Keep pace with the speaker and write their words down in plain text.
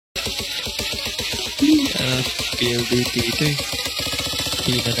PLDT ito eh.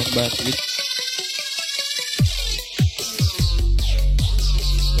 Hina ng bandwidth.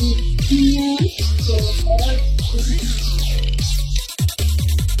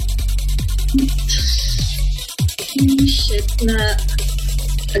 Shit na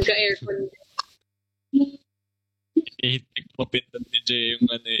taga-aircon. Ihitik mapindot ni Jay yung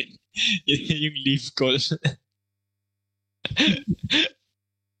ano eh. yung leaf call.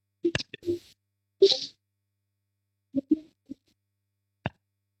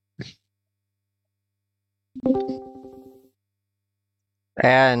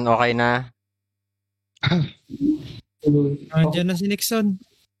 Ayan, okay na. Andiyan na si Nixon.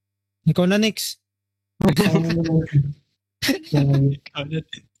 Ikaw na, Nix.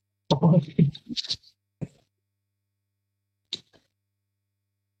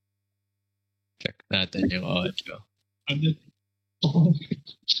 Check natin yung audio. Ayun,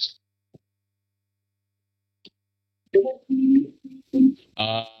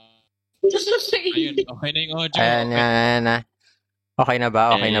 okay na yung audio. Ayan na. Okay na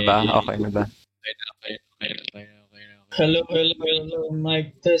ba? Okay na ba? Okay na. Hello.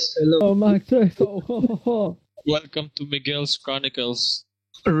 Mic test. Hello. Mic test. Welcome to Miguel's Chronicles.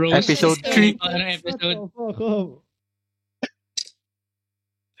 Rose. Episode 3. Anong episode?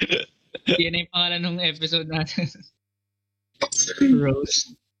 Yan ang pangalan ng episode natin.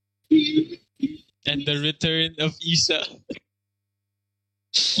 Rose. And the return of Isa.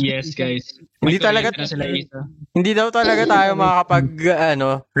 Yes, guys. Hindi talaga Na sila isa. hindi daw talaga tayo makakapag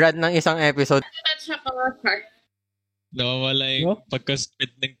run ng isang episode. At saka, Char. Nawawala yung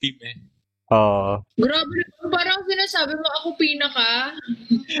pagka-speed ng team eh. Oo. Grabe, parang sinasabi mo ako pinaka.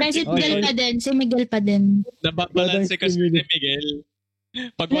 Si Miguel pa din. Si Miguel pa din. Nababalanse kasi ni Miguel.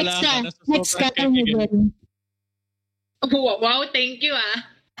 Pag wala ka, Next ka, kay Miguel. Wow, thank you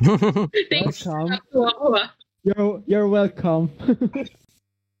Thanks. Welcome. Ako You're welcome.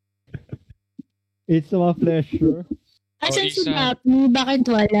 It's my pleasure. Asan si Isa. Daphne? Bakit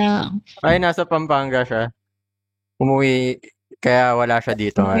wala? Ay, nasa Pampanga siya. Umuwi, kaya wala siya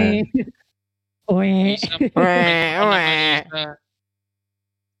dito ngayon. Uwe.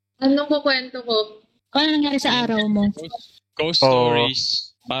 Anong kukwento ko? Ano nangyari sa araw mo? Ghost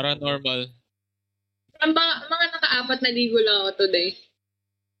stories. Paranormal. Ang mga naka-4 na ligo lang ako today.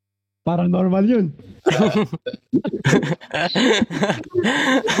 Parang normal yun.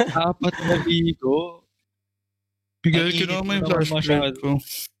 Apat na ligo. Miguel, Ang kinuha mo init yung naman flash drive ko.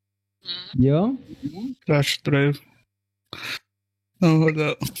 Yung? Flash drive. Oh,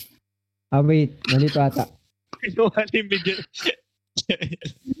 wala. Wait. Nandito ata. Kinuha ni Miguel.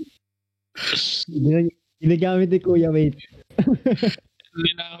 Ginagamit ni Kuya, wait.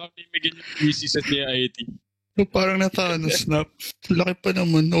 Linakap ni Miguel yung PC sa CIT. Parang nata-snap. Laki pa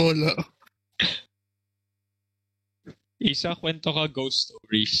naman, wala. Isa, kwento ka ghost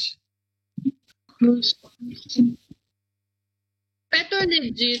stories. Ito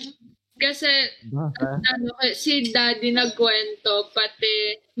legit. Kasi, si daddy nagkwento,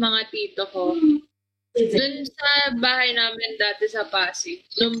 pati mga tito ko. Doon sa bahay namin dati sa Pasig.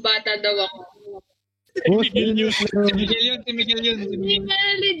 Nung bata daw ako. Si Miguel yun.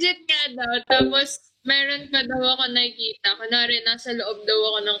 Legit nga daw. Tapos, meron pa daw ako nakikita. Kunwari, nasa loob daw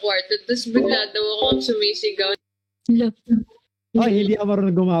ako ng kwarto. Tapos bigla daw akong sumisigaw. Hindi ako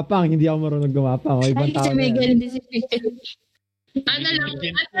marunong gumapang. O, ibang Ay, tao si na yan. Miguel, hindi si Miguel. Ano lang,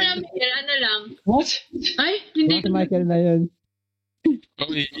 Miguel, ano lang. What? Ay, hindi Si Michael na yun.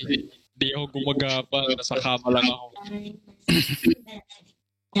 Hindi ako gumagapa. Nasa kama lang ako.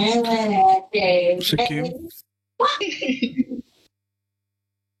 Si Kim.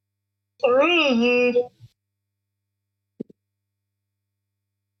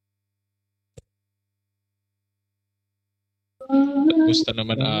 Gusto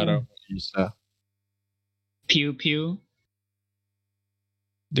naman araw mo, Isa. Pew.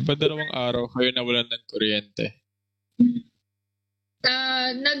 Di ba 2 araw kayo nawalan ng kuryente?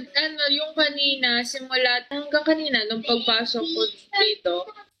 Yung kanina, simula hanggang kanina, nung pagpasok ko dito,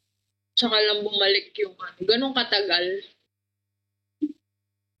 tsaka lang bumalik yung ganun katagal.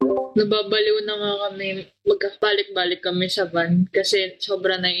 Nababaliw na nga kami, magkabalik-balik kami sa van kasi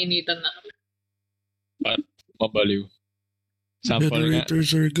sobrang naiinitan na kami. Mabaliw. Sample nga.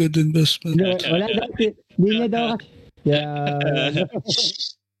 Generators are good investment. Wala daw. Hindi niya daw. Yeah.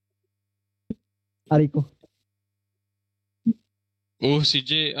 Ari ko. Oh, si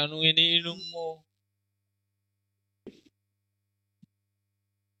Jay, anong iniinom mo?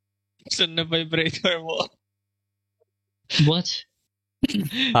 Saan na vibrator mo? What?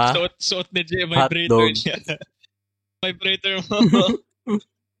 Ha? Suot ni Jay, Hot vibrator dog. niya. Vibrator mo.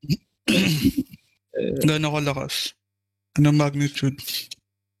 Gano'n kalakas? Anong magnitude?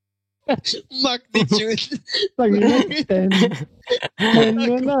 Magnitude. Pag 10. 10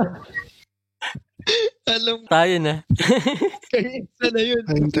 mo na. Alam Tayo na. kayo isa na yun.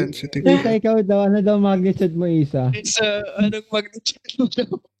 High intensity. Isa, ikaw daw. Ano daw magnitude mo, Isa? Isa, anong magnitude mo daw?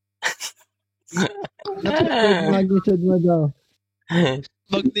 Magnitude mo daw.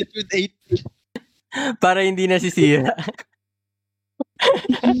 Magnitude 8. Para hindi nasisira.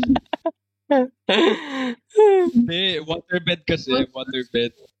 Hindi, waterbed kasi.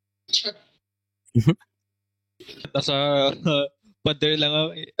 Waterbed. Nasa pader lang ako.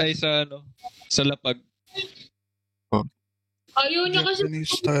 Ay, sa ano, sa lapag. Ayaw niya kasi.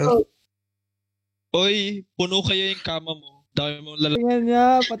 Japanese style. Oy, puno kaya yung kama mo. Dami mong lalaki. Patingin niya.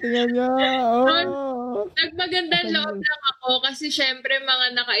 Patingin niya. Oh. Nagmagandang loob lang ako kasi syempre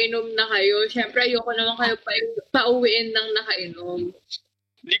mga nakainom na kayo. Syempre ayoko naman kayo pauwiin ng nakainom.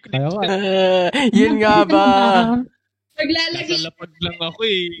 Hindi ko Ayaw ka. Yun nga ba? Nasa Maglalagay, lapag lang ako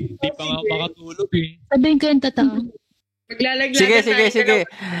eh. Hindi pa nga makatulog eh. Sabihin ko yung totoo. maglalaglag. Sige.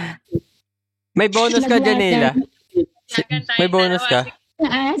 May bonus ka, Janela. May bonus ka.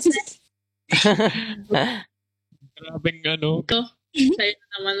 Grabing ano. Sa'yo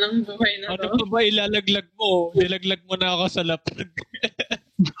naman ng buhay na Ano to. pa ba ilalaglag mo? Nilaglag mo na ako sa lapag.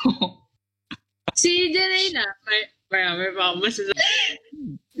 Si Janela, marami pa ako masasabi.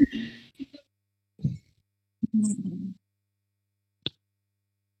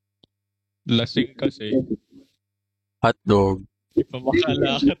 Lasing kasi. Hotdog. Hindi pa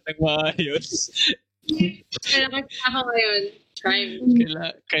makalakad ng maayos. Kailangan ako ngayon. Try me.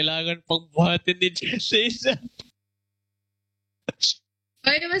 Kailangan pang buhatin ni Jesse isa.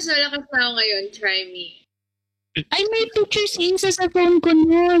 Okay, mas malakas na ako ngayon. Try me. Ay, may pictures isa sa phone ko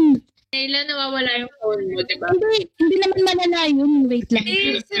nun. Kailan nawawala yung phone mo, di ba? Hindi naman malala yun. Wait lang.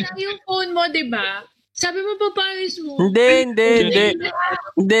 Eh, sira yung phone mo, di ba? Sabi mo, papayos mo. Hindi. Tingin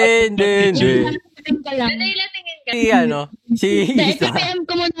ka lang. Janela, tingin ka. Si Dahil Isa. PM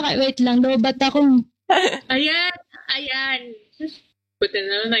ko muna. Wait lang. Lobat ako. Ayan. Buti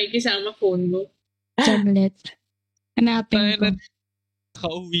na lang nakikisama phone mo. Tablet. Hanapin ko.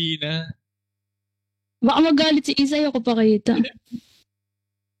 Kauwi na. Baka magalit si Isa. Ayoko pa kita.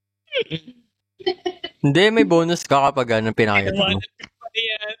 Hindi, may bonus ka kapag pinakita mo. Tinawanan ka pa ni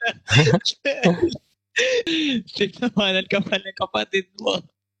Yana. Tinawanan ka pa ng kapatid mo.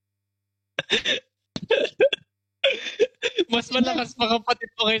 Mas malakas pa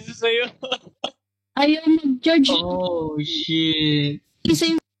kapatid mo kaysa sa'yo. Ayaw mag-charge. Oh, shit. Isa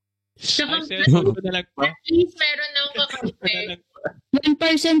yung Tsaka, Ay, cellphone ko na lang pa. at least meron akong kakampi.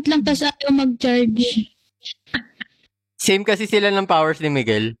 1% lang tas ayaw mag-charge. Same kasi sila ng powers ni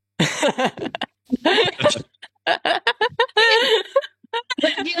Miguel.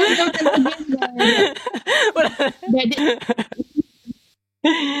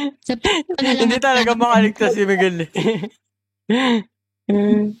 Hindi talaga makaligtas si Miguel.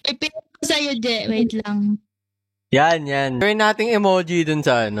 Ipin ko sa'yo, Je. Wait lang. Yan. Gawin nating emoji dun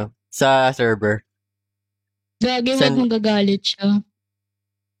sa sa server. Gagi, wag Send- mong gagalit siya.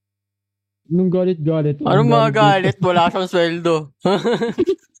 Nung galit-galit. Anong mga galit? Wala siyang sweldo.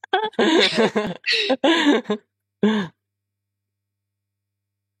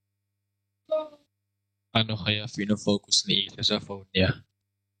 Ano kaya fino-focus ni Isa sa phone niya?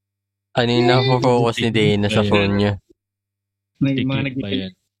 Ano yung na-focus ni Dana sa phone niya? May Tikit mga ba nagdi-delete.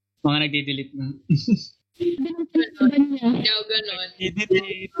 yan? Mga nagdi-delete na. Ba niya? Daw ganon.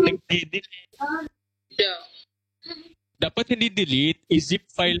 Nag-delete. Daw. Dapat hindi delete. I-zip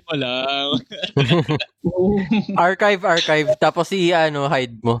file mo lang. Oh. Archive. Tapos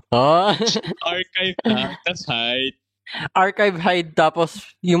hide mo. Oh? Archive lang. Tapos hide. Archive, hide. Tapos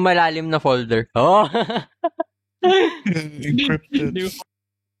yung malalim na folder. Oh? Encrypted. Hindi mo-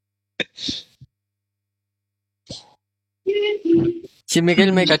 Si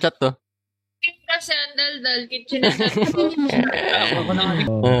Miguel may kachat to. Kasi ang dal-dal, kitchen na Ako na natin.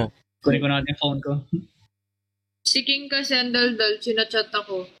 Ah. Kunin ko natin yung phone ko. Si King kasi ang dal-dal, sinachat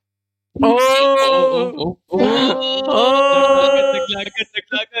ako. Oh!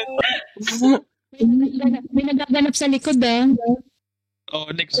 Naglagad. May nagaganap sa likod, ah. Oh,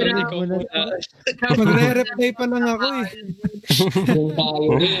 next one, ikaw muna. Magre-reply pa lang ako eh.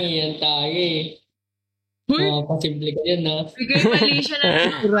 Yan tayo eh. Uy, Posible ka yan, ha? bigay mali siya na.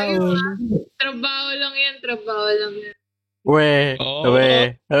 Raon. Trabaho lang yan. We.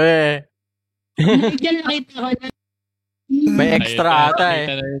 Diyan nakita ko na. May extra ata eh.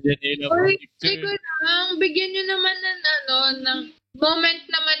 Uy, ko lang, bigyan nyo naman ng moment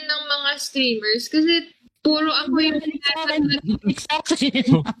naman ng mga streamers. Kasi puro ako yung Sa akin.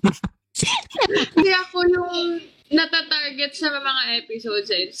 Hindi ako yung natatarget sa mga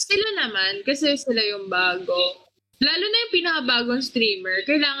episodes. Sila naman, kasi sila yung bago. Lalo na yung pinakabagong streamer.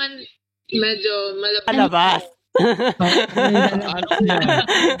 Kailangan medyo malapit. Palabas.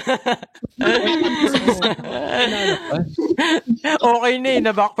 Okay na eh,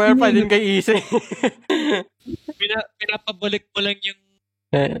 na-backfire pa din kay Ise. Pinapabalik mo lang yung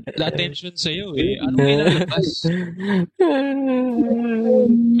attention sa'yo eh. Anong ilalabas?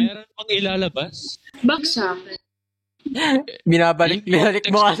 Meron pang ilalabas? Back sa akin. Binabalik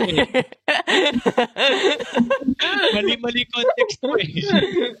mo kasi. Mali-mali context mo eh.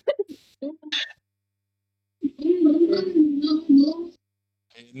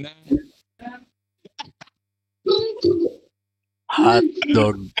 Ayun na.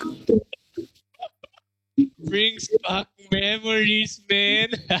 Hotdog. Brings back memories, man.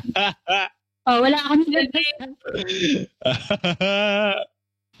 Oh, wala akong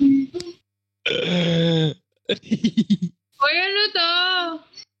Hoy, ano to?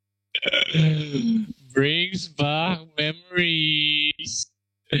 Brings back memories.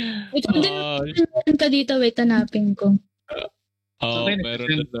 Wait, Oh, meron ka dito. Wait, hanapin ko.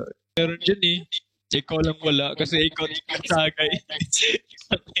 meron na. Meron dyan eh. Ikaw lang wala kasi ikaw sagay.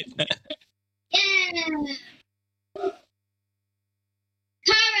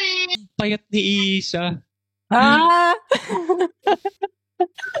 Ang payat ni Isa. Ah!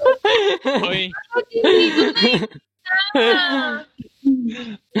 Oy,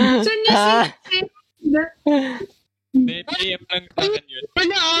 Saan niya Ah. may PM lang sa akin yun.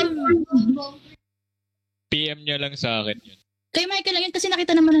 Wala. PM niya lang sa akin yun. Kay Michael lang yun kasi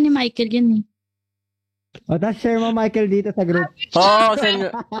nakita naman na ni Michael yun eh. O, tapos share mo, Michael, dito sa group. Oo, send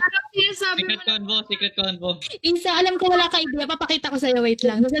Sabi mo Secret convo. Isa, alam ko wala ka idea. Papakita ko sa'yo. Wait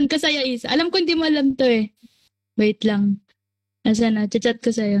lang. Nasaan ko sa'yo, Isa? Alam ko hindi mo alam to eh. Wait lang. Nasaan na? Chat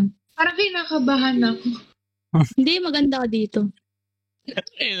ko sa'yo. parang kinakabahan ako. Hindi, maganda ka dito.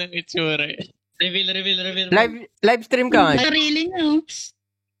 Ayun ang itsura eh. Reveal. live stream ka nga. Sarili niya, oh.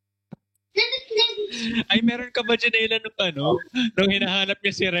 Ay, meron ka ba dyan Ayla nung hinahanap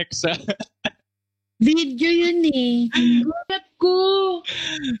niya si Rexa? Video yun eh. Gulat ko.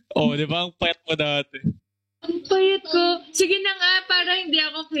 Oh, di ba ang payat mo dati? Ang payat ko. Sige na nga, para hindi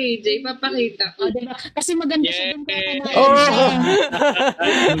ako KJ. Papakita ko. Oh, diba? Kasi maganda siya dun kaya kumain Oh! siya.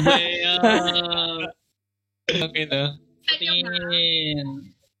 Ang ina. Tingin.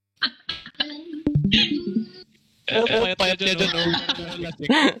 Payat niya dyan.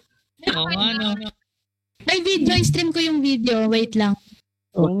 Oo nga, no. Ay, video. I-stream ko yung video. Wait lang.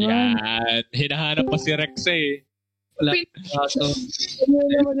 Oo nga. Yan. Hinahanap pa si Rexa eh. Wala. So, Ano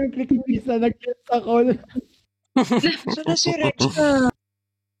naman yung click visa, nag-click ako. Sana si Rexa?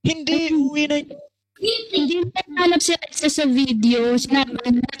 Hindi, uwi na. Hindi na hanap si Alexa sa video.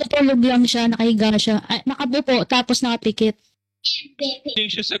 Natutulog lang siya, nakahiga siya. Ay, nakabupo, tapos nakapikit. Hindi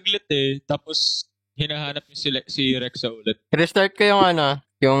siya saglit eh. Tapos, hinahanap niya si Rexa ulit. Restart ko yung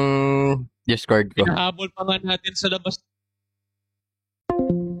yung Discord ko. Hinahabol pa nga natin sa labas.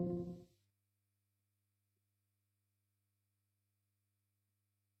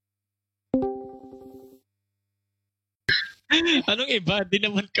 Anong iba? Di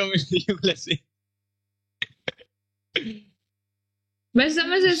naman kami yung lasing. Basta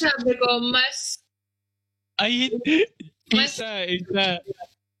masasabi ko, mas Ay, Isa.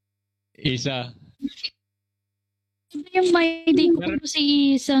 Ano yung my day ko kung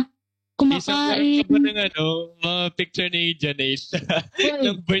si Isa? Isa, meron Kumakain. ka ba ng mga picture ni Janace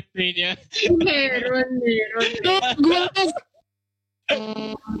ng birthday niya? meron.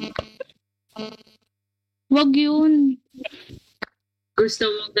 Wag yun. Gusto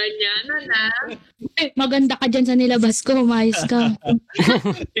mo ganyan, na? Eh, maganda ka dyan sa nilabas ko. Umayos ka.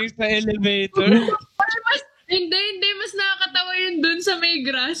 Yung sa elevator. Hindi. Mas nakakatawa yun dun sa may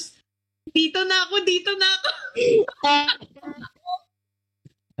grass. Dito na ako.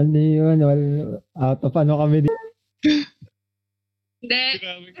 Ano yun? Out of ano kami dito. Hindi.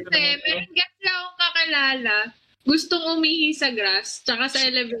 Grabe ka Kasi naman, meron kasi akong kakilala. Gustong umihi sa grass. Tsaka sa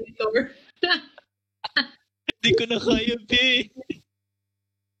elevator. Hindi ko na kaya, be.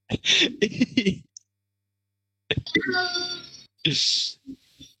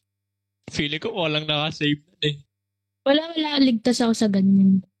 Feeling ko walang nakasave nun eh. Wala. Ligtas ako sa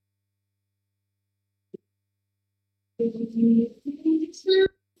ganyan.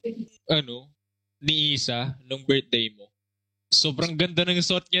 Ni Isa, nung birthday mo. Sobrang ganda ng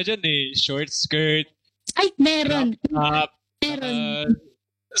suot niya dyan eh. Short skirt, Ay, meron. top, Meron.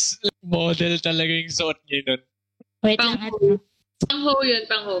 model talaga yung suot niya nun. Wait lang. Pangho yun,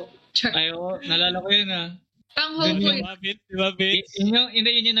 pangho. Ay, oo. Nalala ko yun, ah. Pang-hopeful. Di ba, Vince? Yun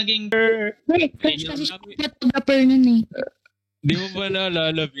yung naging... Wait, kasi siya photographer nun eh. Di mo ba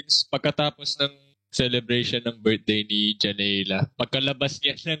naalala, Vince, pagkatapos ng celebration ng birthday ni Janela, pagkalabas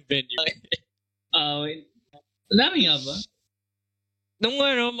niya ng venue, Wait. Dami nga ba? nung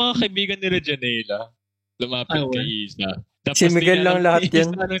mga kaibigan nila Janela, lumapit kay Isa. Tapos Si Miguel lang lahat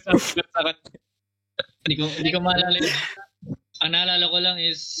yan. Anong sabi ko sa kanya? Hindi ko maalala yun. Ang naalala ko lang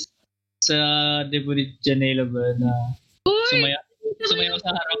is sa debut ni Janela ba na sumayaw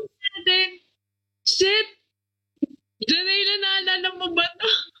sa harap. Shit! Janela, naalala mo ba to?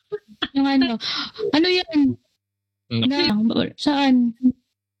 Yung ano yan? Saan?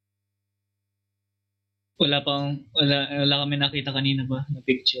 Wala kami nakita kanina ba na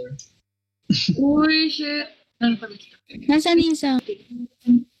picture. Uy, shit. Nasaan Isa?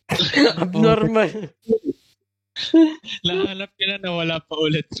 Abnormal. Lahanap niya na wala pa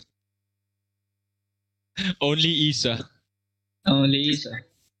ulit. Only Isa. Only Isa.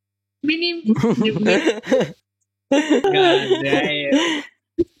 God damn.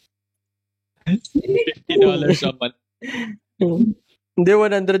 $50 a month. Hindi,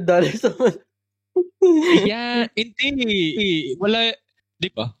 $100 naman. Yeah, hindi. Wala, di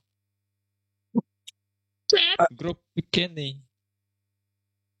ba? Group weekend eh.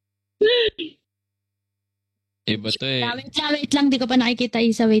 Iba to eh. Wait lang, di ko pa nakikita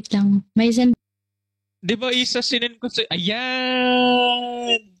Isa, wait lang. May send. Di ba Isa sinin ko sa...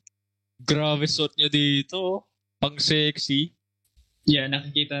 Ayan! Grabe suot niya dito. Pang sexy. Yeah,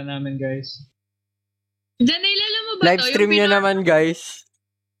 nakikita namin guys. Janela, alam mo ba Live stream nyo naman, guys.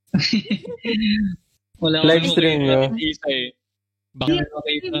 Wala Live stream nyo. Isa eh. Baka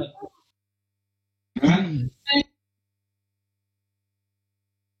makita.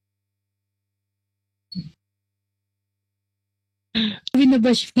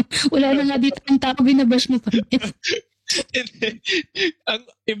 Binabash mo. Wala na nga dito ang tao, binabash mo pa. Ang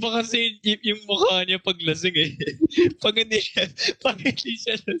iba kasi yung mukha niya pag lasing eh. pag hindi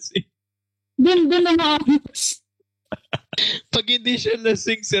siya lasing. Doon na nga. Pag hindi siya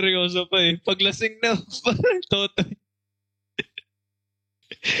lasing, seryoso pa eh. Pag lasing na, parang totoy.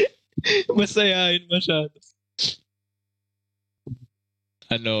 Masayahin masyado.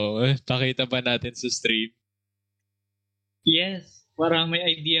 Pakita ba natin sa stream? Yes. Parang may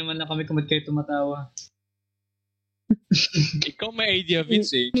idea man lang kami kung ba't kayo tumatawa. Ikaw may idea,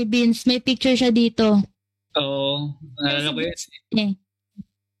 Vince eh. Ni Vince, may picture siya dito. Oo. Naalala ko yun. Eh,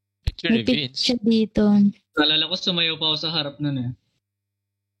 Picture may ni Vince. picture dito. Naalala ko sumayaw pa ako sa harap nun eh.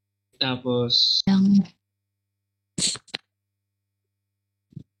 Tapos, Lang.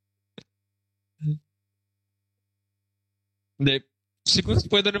 Hindi. Siguro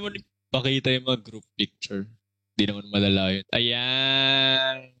pwede naman ipakita yung mga group picture. Hindi naman malala yun.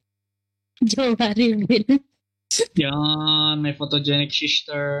 Ayan! Jowa reveal. yan, may photogenic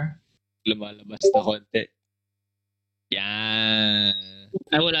sister. Lumalabas na konti. Yan!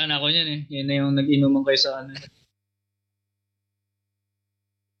 Ay, wala na ako yan eh. Yan na yung nag-inuman kayo sa ano.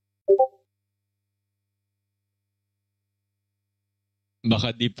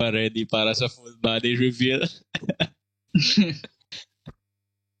 Baka di pa ready para sa full body reveal.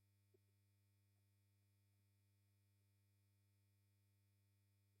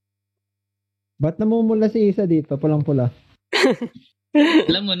 Ba't namumula si Isa dito? Pulang-pula.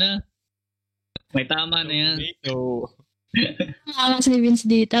 Alam mo na. May tama na yan. No. Nakakang si Vince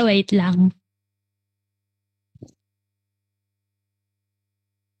dito, wait lang.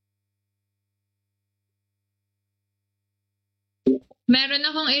 Meron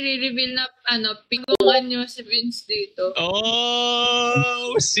akong i-reveal na pingungan nyo si Vince dito.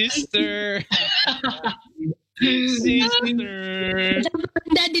 Oh, sister! Sister!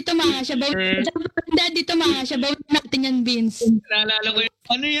 Daddy, tumaha siya. Daddy, tumaha siya. Bawin natin yan, Vince. Naalala ko yun.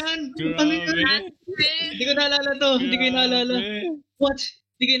 Ano yan? Grabe. Ano yan? Hindi ko naalala to. Hindi ko naalala. What?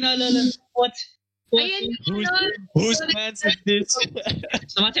 Hindi ko naalala. What? Ayan, Whose mans is this?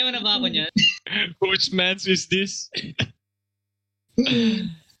 Sumatay mo na ba ako niyan? Whose mans is this?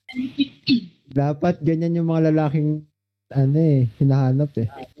 Dapat ganyan yung mga lalaking hinahanap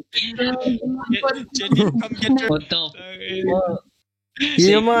eh. Jenny, come get your... What the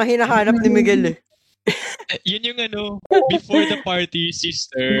Yun yung mga hinahanap ni Miguel eh. Yun yung before the party,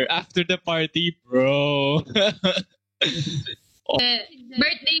 sister. After the party, bro.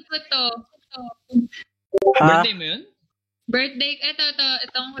 birthday ko to. Ha? Birthday mo yun? Birthday,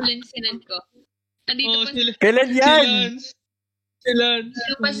 itong huling sinend ko. Andito pa Kailan yan? Si Lance.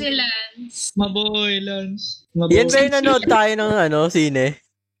 Dito pa si Lance. Maboy, Lance. Yan ba yung nanood tayo ng sine?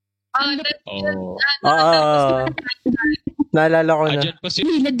 Oh. Naalala ko na. Andyan pa si...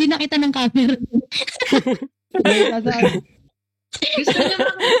 Hilad din nakita ng camera. Wait, nasaan? Gusto niya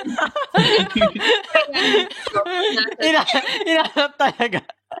Inahanap talaga.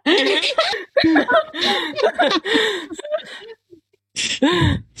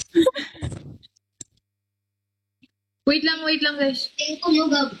 Wait lang guys.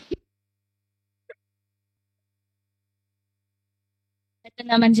 Ito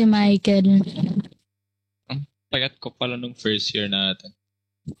naman si Michael. Payat ko pala nung first year natin.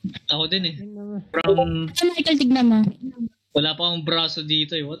 Ako din eh. From, Ito Michael, tignan mo. wala pa akong braso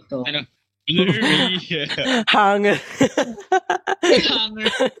dito eh. What the? Ano? Blurry. Hanger. Hanger.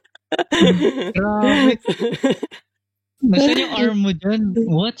 Grabe. Nasaan yung arm mo dyan?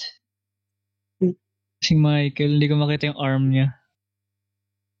 What? Si Michael, hindi ko makita yung arm niya.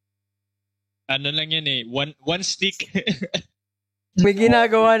 Ano lang yan eh. One stick. May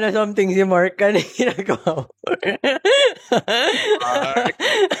ginagawa na something si Mark. Ano yung ginagawa mo? Mark.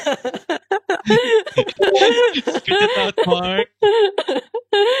 Spit it out, Mark.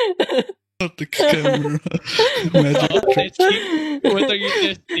 The camera. Magic Oh, trick. testing. What are you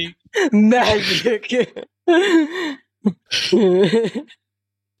testing? Magic.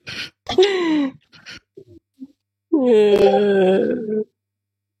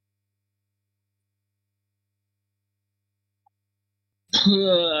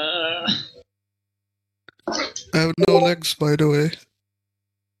 I have no legs, by the way.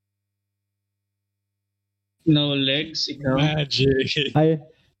 No legs, ikaw. Magic.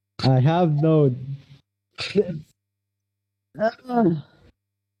 I have no.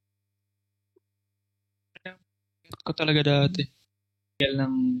 Ko talaga dati. Kaya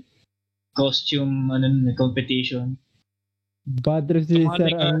ng costume, competition. Bad trip si Tumali Sir,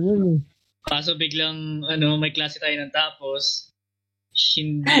 ka. ano yun eh. Kaso biglang, may klase tayo ng tapos.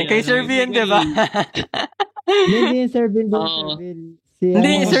 Hindi, Kay Sir V yun, di ba? Hindi yung Sir Bill. Oo. Si,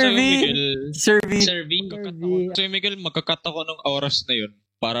 Hindi, ano, Sir Sir V. Miguel. Sir V. Sir V. Sir V. So, Miguel, magkakat ako ng oras na yun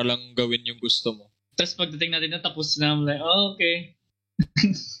para lang gawin yung gusto mo. Tapos pagdating natin na tapos na, I'm like, oh, okay.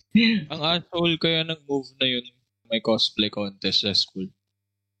 Ang asshole kaya nag-move na yun. May cosplay contest sa school.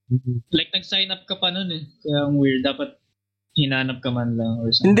 Like, nag-sign up ka pa nun eh. Kaya ang weird. Dapat hinanap ka man lang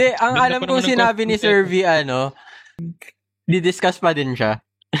or something. Hindi, ang Ganda alam pa kong naman ng sinabi ni Sir V, di-discuss pa din siya.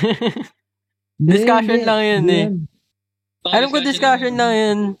 Discussion lang yun eh. Oh, Alam ko discussion lang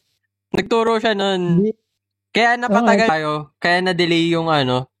yun. Nagturo siya nun. Hindi. Kaya napatagal tayo. Kaya na-delay yung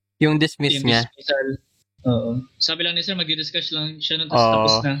yung dismiss Yung niya. dismissal. Oo. Sabi lang ni Sir, mag-discuss lang siya nun, Oo.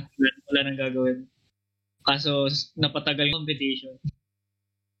 tapos na. Wala nang gagawin. Kaso, napatagal yung competition.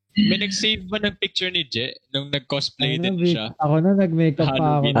 May nag-save ba ng picture ni Je nung nag-cosplay din siya? Ako na nag-makeup pa ako.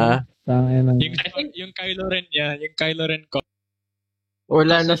 Halloween. na. Tangin na. Yung Kylo Ren niya, yung Kylo Ren ko.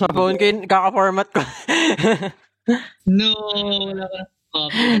 Wala na sa phone ko yun. Kaka-format ko. No, wala ka.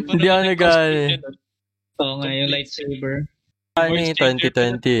 Hindi ako nag-ano. Oo nga, yung lightsaber. Ano yung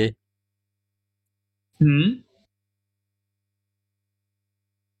 2020 eh. Hmm?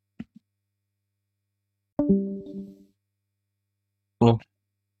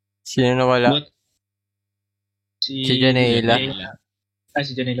 Sino na wala? What? Si Janela.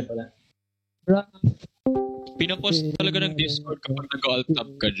 Si Janela pala. Pinapost talaga ng Discord kapag nag-alt tab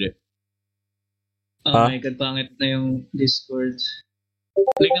ka, Je. Oh Ha? my God, pangit na yung Discord.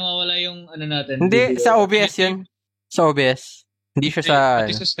 Like, nawawala yung natin. Hindi, sa OBS yun. Sa OBS. Hindi siya sa...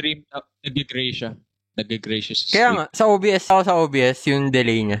 Pati sa stream, nag-gray siya. Nag-gray siya sa stream. Kaya nga, sa OBS, ako sa OBS, yung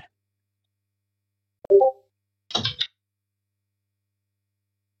delay niya.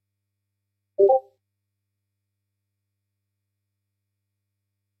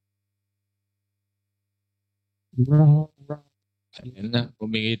 Ayun na,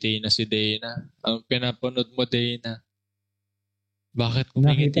 umingiti na si Dana. Ang pinapanood mo, Dana. Bakit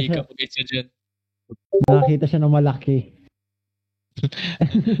umingiti Nakita ka mag-isa dyan? Nakita siya ng malaki.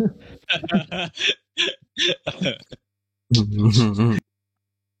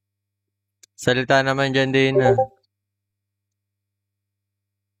 Salita naman dyan din.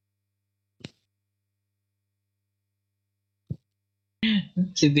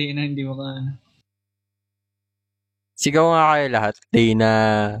 Si Dana, hindi mo ka... Sigaw nga kayo lahat. Dana.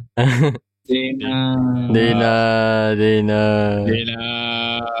 Dana. Dana. Dana. Dana.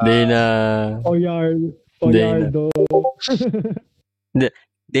 Dana. Oyardo.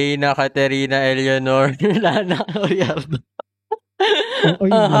 Dana Caterina Eleanor. Lana Oyardo.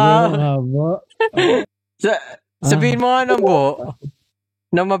 Oy, Aha. ang haba. Sabihin mo nga ng buo.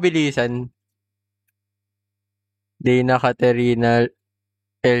 Na mabilisan. Dana Caterina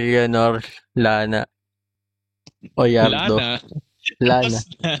Eleanor Lana Oyardo. Lana.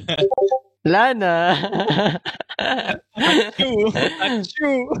 Lana. Achoo.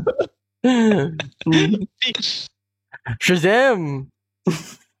 Achoo. Shazam!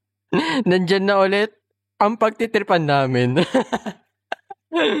 Nandyan na ulit ang pagtitripan namin.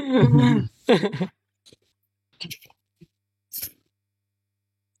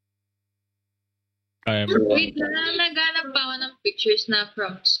 Wait lang, naghanap pa ako ng pictures na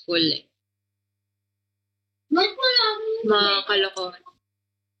from school eh. Mga kalokohan.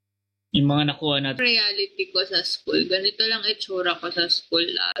 Yung mga nakuha natin. Reality ko sa school. Ganito lang itsura ko sa school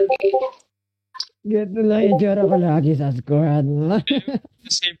lagi. Ganito lang yung tsura ko lagi sa squad.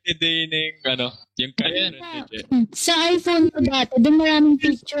 Safety day na yung yung kaya Sa iPhone ko dati, doon maraming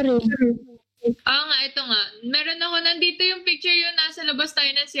picture eh. Nga, ito nga. Meron ako, nandito yung picture yun, nasa labas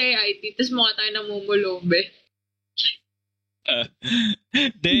tayo ng CIIT, tapos mukha tayo namumulobe.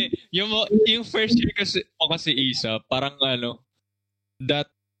 yung first year kasi Isa, parang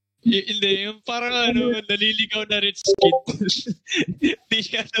hindi, yung parang naliligaw na rich kid. Hindi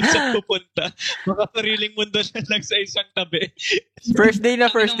niya alam saan pupunta. Makasariling mundo na lang sa isang tabi. First day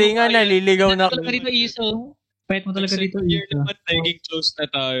nga, naliligaw na. Talaga dito, Iso. Pahit mo talaga dito, Year Iso. naman, naging close na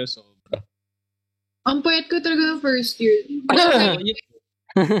tayo, sobra. Ang payat ko talaga ng first year.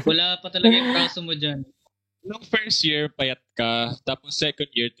 Wala pa talaga yung braso mo dyan. Nung first year, payat ka. Tapos second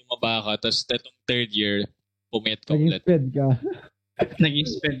year, tumaba ka. Tapos tetong third year, pumayat ka Naging ulit. sped ka. Naging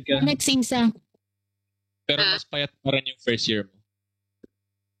sped ka. Nagsisa. Pero mas payat pa rin yung first year mo.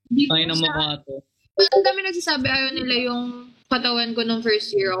 Ay, na mukha to. Ang dami nagsasabi, ayaw nila yung katawan ko nung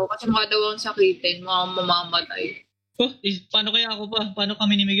first year ako kasi mukha daw akong sakitin, mga mamamatay. Paano kaya ako pa? Paano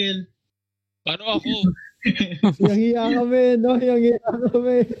kami ni Miguel? Paano ako? Yung hiya kami, no? Yung hiya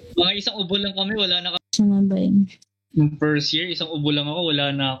kami. Mga isang ubo lang kami, wala na kami. Sumabayin. Yung first year, isang ubo lang ako,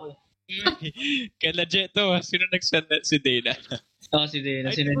 wala na ako. Kaya Jeto, sino nag-send si Dana? Si Dana.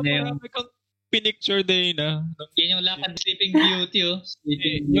 Ay, Sinend niya yung... marami kang pinicture Dana. Yan yung lakad Sleeping Beauty,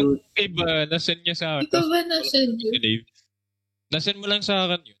 Sleeping Yung Beauty. iba, nasend niya sa akin. Ikaw ba nasend yun? Nasend mo lang sa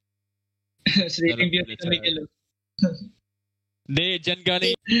akin yun. Sleeping Beauty na Miguel. Hindi, dyan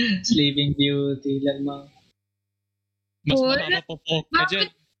galing. Sleeping Beauty lang mga. Mas makakapopok ka dyan.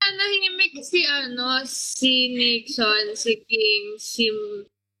 Nahimik si Nixon, si King, si...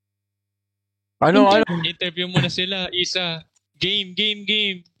 Ano? Interview mo na sila, Isa. Game.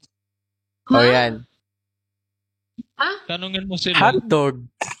 O yan. Tanungin mo sila. Hotdog.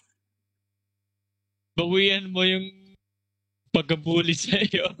 Bawian mo yung pagkabuli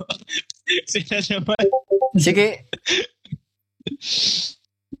sa'yo. Sila naman. Sige.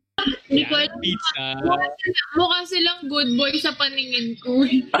 Hindi ko alam. Pizza. Mukha silang good boy sa paningin ko.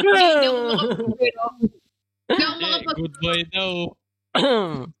 Hindi ako makapagpiro. Hindi ako makapag... Good boy daw.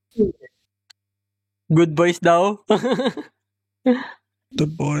 Good boys daw. The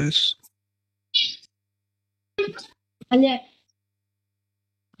boys. Alya.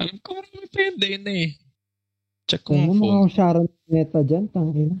 Alam ko marami pa yun din eh. Check ko Kung ang phone. mga Sharon Cuneta dyan,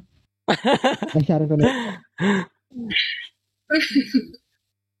 tangina. Ay, Sharon Cuneta.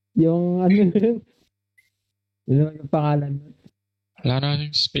 Yung yun. Yun naman yung pangalan. Wala na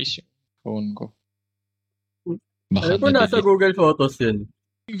yung space yung phone ko. Ano po nasa Google Photos yun?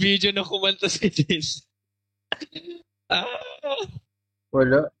 Video na kumanta si Jace.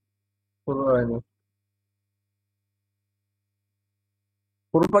 Wala. Puro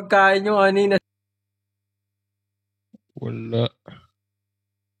Puro pagkain yung kanina. Wala.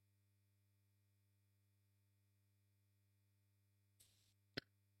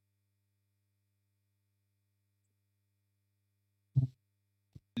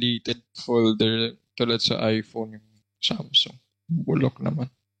 Deleted folder tulad sa iPhone yung Samsung. Bulok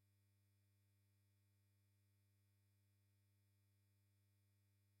naman.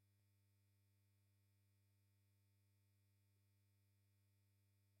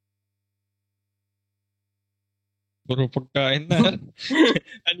 Puro pagkain na.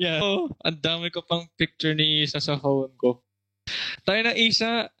 Anya, ang dami ko pang picture ni Isa sa phone ko. Tayo na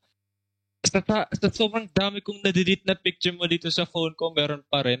Isa, sa sobrang dami kong na-delete na picture mo dito sa phone ko, meron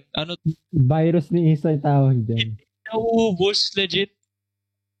pa rin. Ano? Virus ni Isa yung tawag dyan. Nauubos, legit.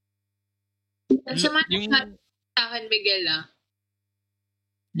 Sama Yung, sa akin, Miguel,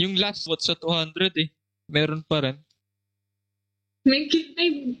 yung last what sa 200 eh. Meron pa rin.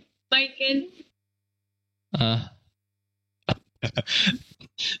 Michael.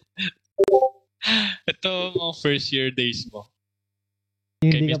 Ito mga first year days mo.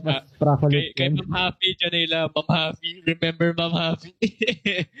 Hindi ka pa sprakolit. Kay Ma'am Happy, Janela. Ma'am Happy. Remember Ma'am Happy?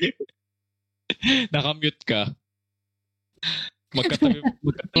 Nakamute ka. Magkatabi.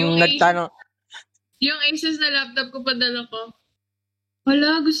 Nagtanong. Yung Asus na laptop ko padala ko.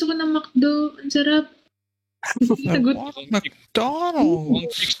 Wala, gusto ko ng MacDo. Ang sarap. Sagot. Ang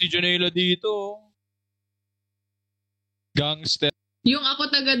chicks ni Janela dito. Gangster. Yung ako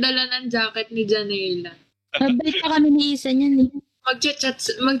tagadala ng jacket ni Janela. Mabait pa kami ni Isa niyan eh.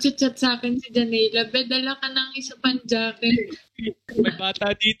 Magchat-chat sa akin si Janela. Be, dala ka ng isa pang jacket. May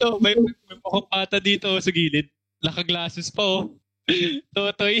bata dito. May mukhang bata dito sa gilid. Naka-glasses pa oh.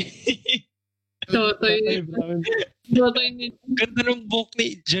 Totoy. Totoy ni... Ganda ng buhok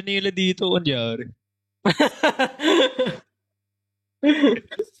ni Janela dito. Anyari.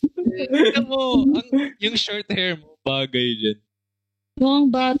 Tignan mo, yung short hair mo, bagay dyan. Mukhang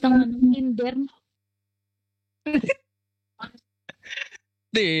batang Tinder.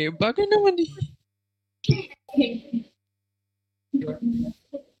 Hindi, bagay naman eh.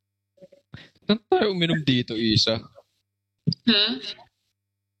 Saan tayo uminom dito, Isa? Ha?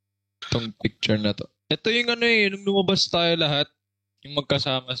 Itong picture na to. Ito yung ano eh, nung lumabas tayo lahat, yung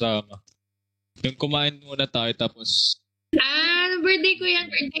magkasama-sama. Yung kumain muna tayo tapos... Birthday ko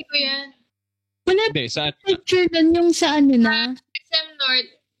yan. Wala Hindi, saan? picture doon yung sa ano na. SM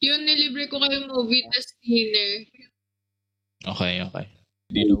North, yun nilibre ko kayo movie tas dinner. Okay.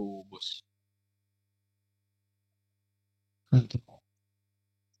 Hindi na uubos.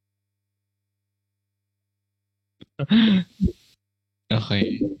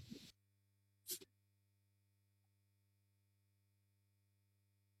 Okay.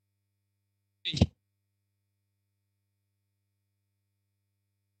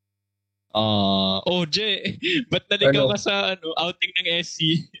 Jay, ba't naligaw ka sa outing ng SC?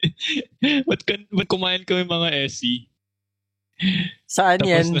 ba't kumain kami mga SC? Saan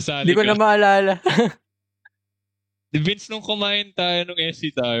Tapos yan? nasali Hindi ko ka. na maalala. Di Vince nung kumain tayo nung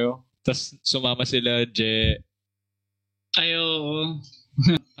SC tayo, tapos sumama sila Je. Ayo.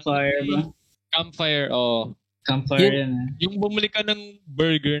 Fire ba? Campfire, Campfire yan. Yung bumili ka ng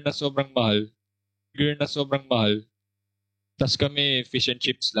burger na sobrang mahal. Tapos kami, fish and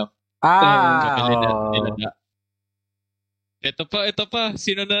chips lang. Kami nilala. Ito pa.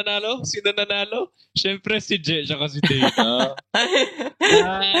 Sino nanalo? Siyempre si Je, tsaka si Dana.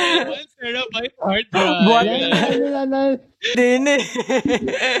 One terabyte hard drive. Din eh.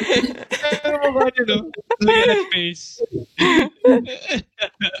 Ano ba no? Look at face.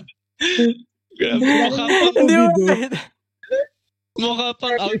 Grabe, Hindi mo mukha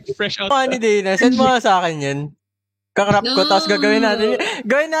pang fresh out. ni Dana. Send mo nga sa akin yan. Kakrap ko, tapos gagawin natin.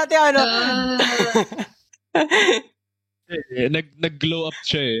 Gawin natin ano. Nag-glow up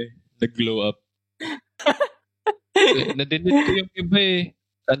siya eh. Nag-glow up. Nadinit ko yung iba eh.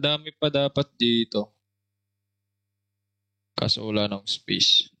 Ang dami pa dapat dito. Kaso wala ng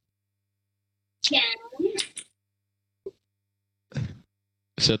space.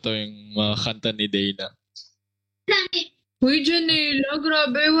 Isa to yung mga kanta ni Dana. Uy, Janela,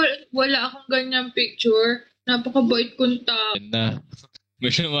 grabe. Wala akong ganyang picture. Napakabait kong tao. Yan na. May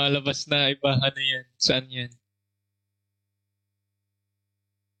lumalabas na iba. Ano yan? Saan yan?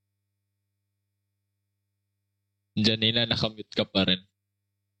 Janela, nakamute ka pa rin.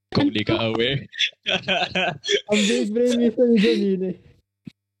 Kung di ka aware. Ang brain mismo ni Janine eh.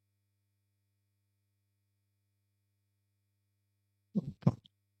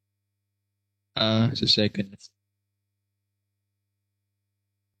 Sa second.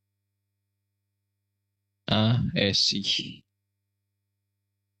 SC.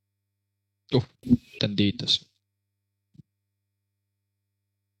 Tandito.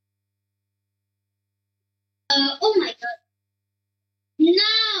 Oh my god.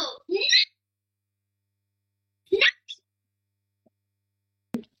 No!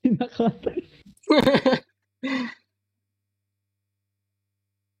 Nakatay.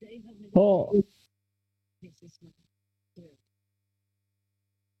 Oo.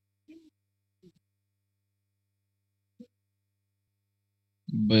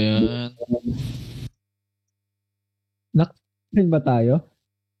 Ba yan? Nakatay ba tayo?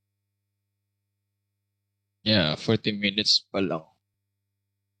 Yeah, 40 minutes pa lang.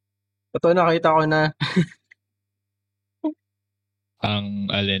 Ito, nakita ko na. Ang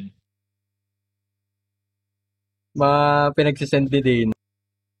alin? Pinagsisend ni Dana.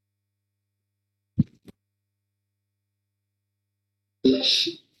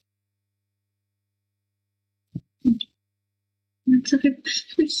 Sakit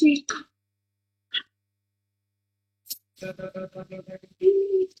sa ko.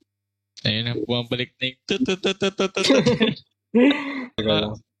 Ayun na, bumabalik na yung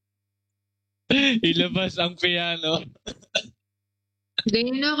ilabas ang piano.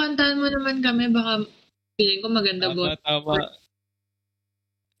 Dana, kantahan mo naman kami. Baka feeling ko maganda bo. Tama.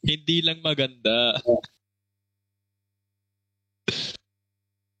 Hindi lang maganda.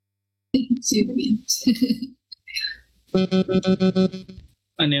 Si Vince.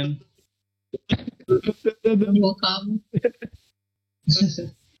 Ano yun?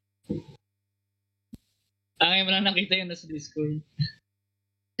 Ang mo lang nakita yun nasa Discord.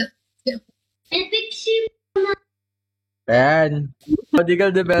 Epic sim. Ayan.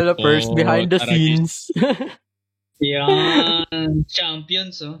 Prodigal developers behind the scenes. Yan.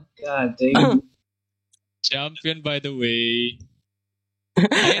 Champions, oh. God damn. Champion, by the way.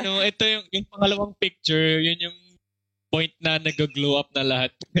 Ayun, oh, ito yung pangalawang picture, yun yung point na nag-glow up na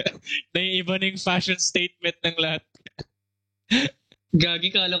lahat. Naiiba na yung fashion statement ng lahat.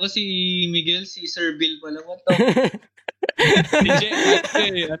 Gagi, kala ko si Miguel, si Sir Bill pala. What the? Si Jen,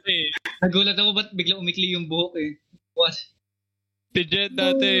 Nagulat ako ba't bigla umikli yung buhok eh. What? Si Jen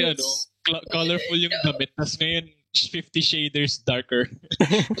dati, colorful yung damit. Tapos ngayon, 50 shaders darker.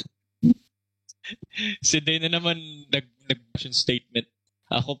 Si Dana naman, nag-fashion statement.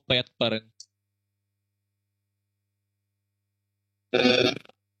 Ako, payat pa rin.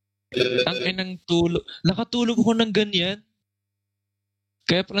 Ang inang tulog. Nakatulog ako ng ganyan.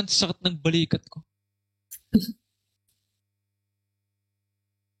 Kaya pala sakit ng balikat ko.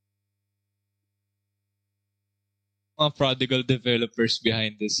 Mga prodigal developers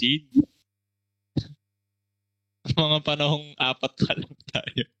behind the scene. Mga panahong 4 pa lang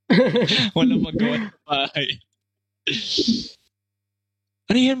tayo. Walang magawa sa bahay.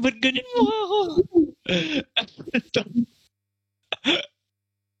 Ano yan? Ba't ganyan mukha ko?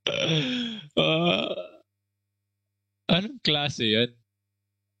 Anong klase yan?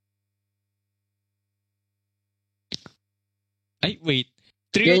 Ay, wait.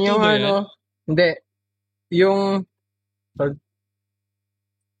 302 Yan yung ba yan? Hindi. Yung...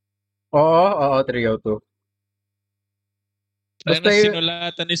 Oo, 302. Basta Basta yung...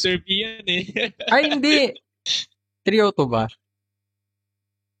 sinulatan ni Sir B yan eh. Ay, hindi. 302 ba?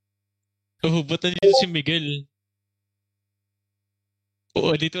 Oh, ba't nandito si Miguel?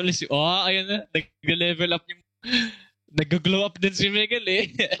 Oo, dito ulit si... Oh, ayan na. Nag-level up yung... Nag-glow up din si Miguel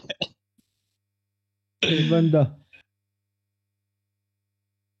eh. Ay, banda.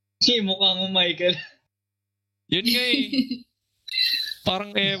 Si mukha mo, Michael. Yun nga eh. Parang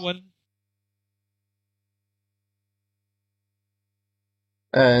ewan.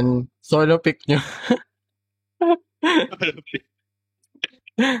 And solo pick nyo.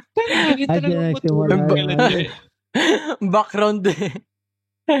 Ganito lang ang matulog. Background eh.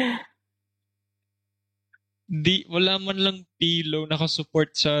 Wala man lang pillow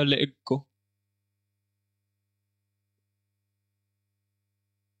nakasupport sa leeg ko.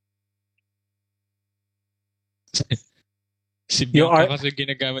 Si Bianca kasi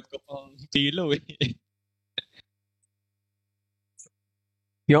ginagamit ko pang pillow eh.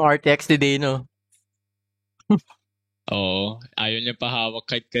 Yung RTX ni Dano. Oo. Ayaw niya pahawak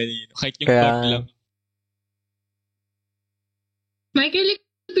kahit kanino. Kahit yung bag lang. Michael, ikaw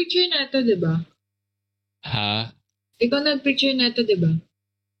nag-picture na ito, di ba? Ha? Ikaw nag-picture na ito, di ba?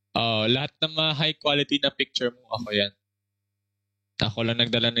 Oo. Lahat ng mga high quality na picture mo, ako yan. Ako lang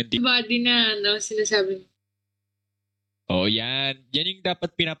nagdala ng Body na, sinasabi mo. Oo, yan. Yan yung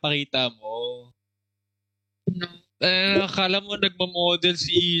dapat pinapakita mo. No. Akala mo nagmamodel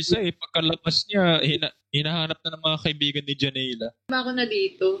si Isa eh. Pagkalabas niya, hinahanap na ng mga kaibigan ni Janela. Ako na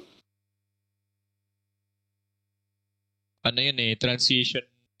dito. Ano yun eh, transition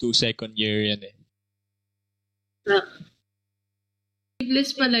to second year yan eh.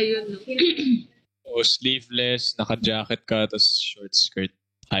 Sleeveless pala yun, no? O sleeveless, naka-jacket ka, tapos short skirt,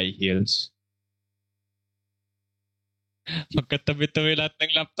 high heels. Magkatabi-tabi lahat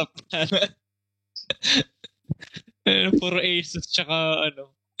ng laptop na. Puro Asus tsaka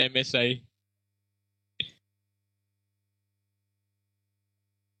MSI.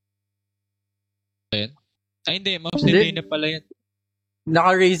 Ayan. Ay hindi, mouse ni Dana pala yan.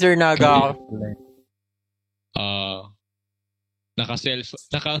 Naka-Razer Naga ako.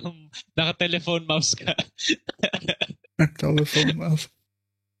 Naka-telephone mouse ka. Telephone mouse.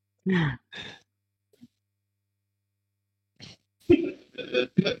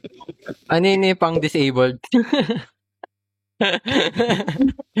 Ano yun eh, pang disabled?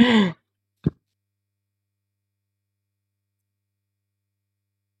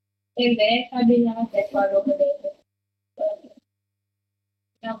 Hindi, sabi niya kasi, follow ko dito.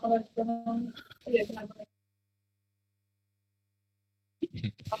 Nakakas ko ng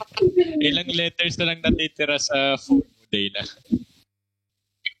Ilang letters na lang natitira sa phone mo, Dana?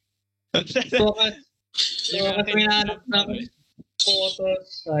 Yung kasi hinahanap ng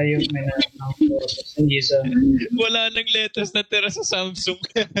photos, yung may hinahanap ng photos. Hindi sa... Wala nang letters na tira sa Samsung.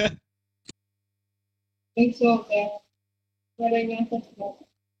 It's okay. Pero yung sa smoke.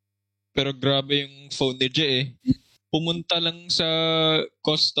 Pero grabe yung phone ni Jay eh.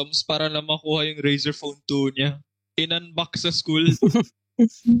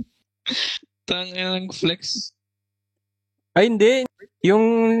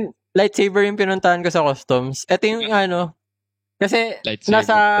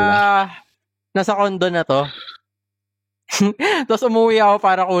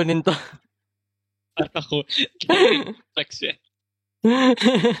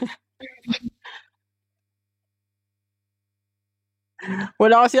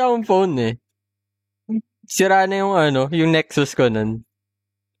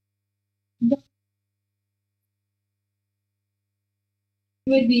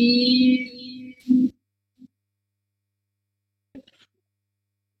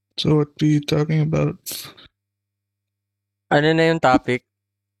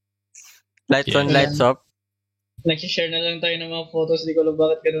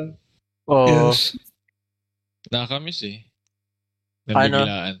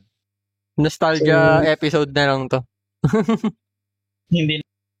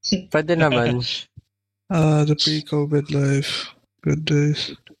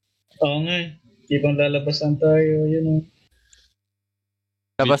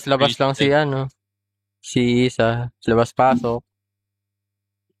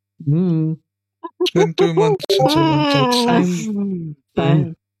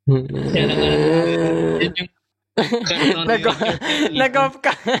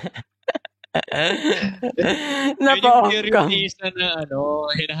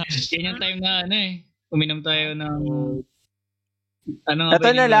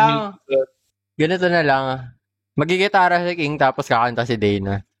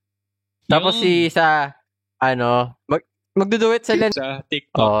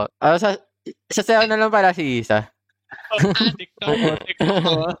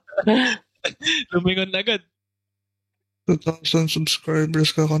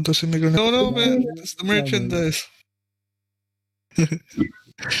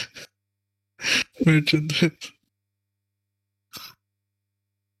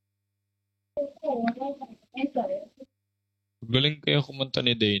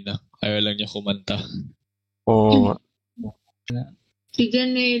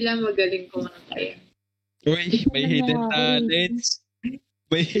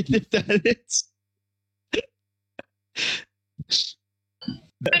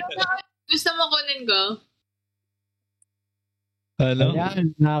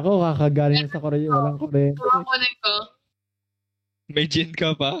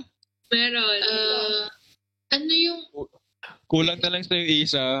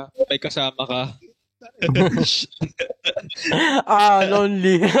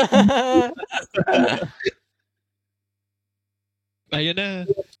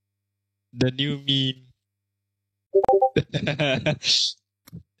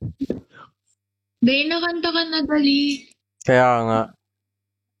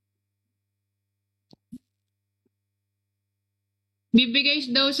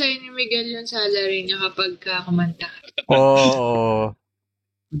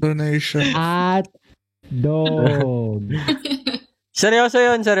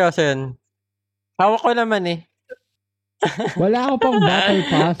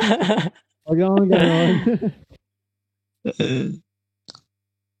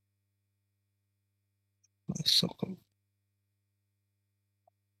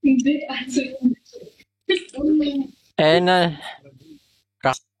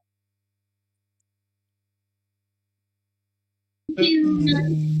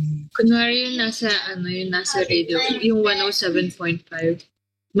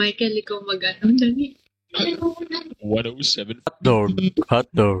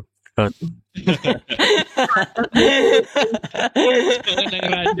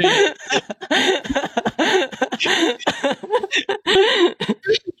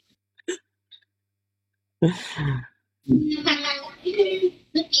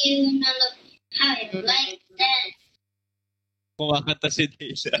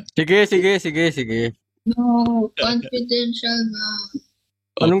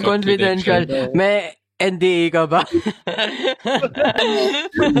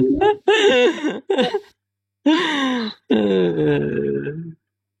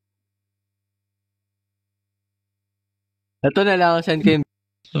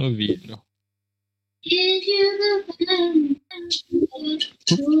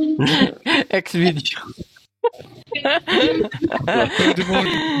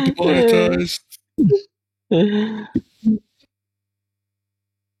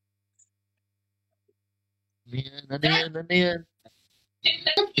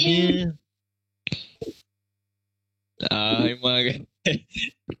 Yung mga ganyan.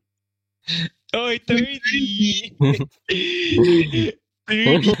 Oy, 30! 30!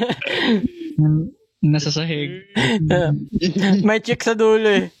 Nasa sahig. May chick sa dulo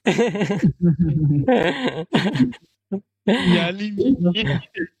eh. Jollibee.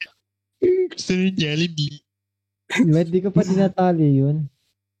 Gusto nyo Jollibee. Ba't di ka pa dinatali yun?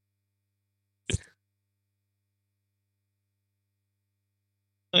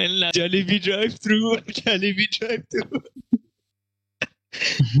 Jollibee drive-thru. Jollibee drive-thru.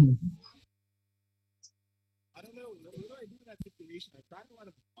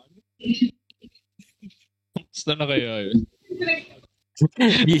 Basta na kaya yun?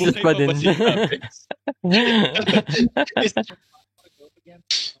 Jesus pa din.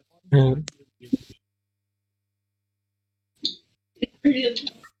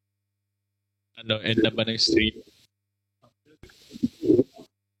 End na ba ng stream?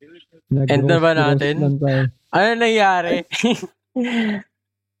 End na ba natin? Ano nangyari?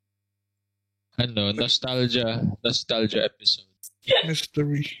 Nostalgia episode.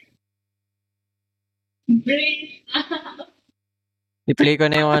 Mystery. I-play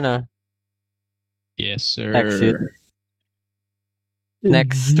ko na yung ano. Yes, sir. Exit.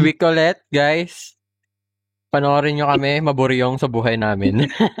 Next week ulit, guys. Panoorin nyo kami, maburyong sa buhay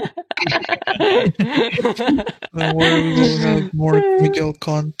namin. Where we will have more Miguel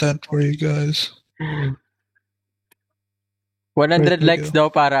content for you guys. 100 likes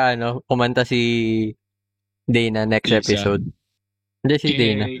daw para kumanta si Dana next Isa. episode. Hindi si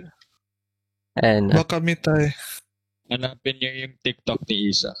Dana. And Baka mitay. Hanapin niyo yung TikTok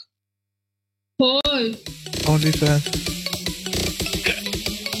ni Isa. Hoy! Only fan.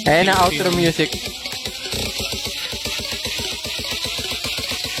 ayan na outro music.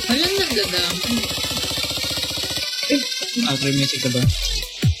 Walang nagdadami. Outro music ka ba?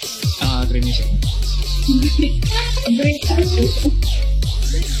 Outro music.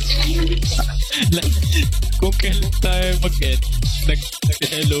 Kung kailan tayo mag-end,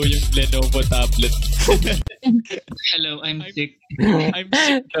 nag-hello yung Lenovo tablet. Hello, I'm sick. I'm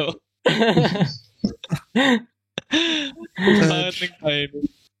sick daw. Bakit nag-time?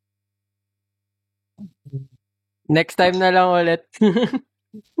 Next time na lang ulit.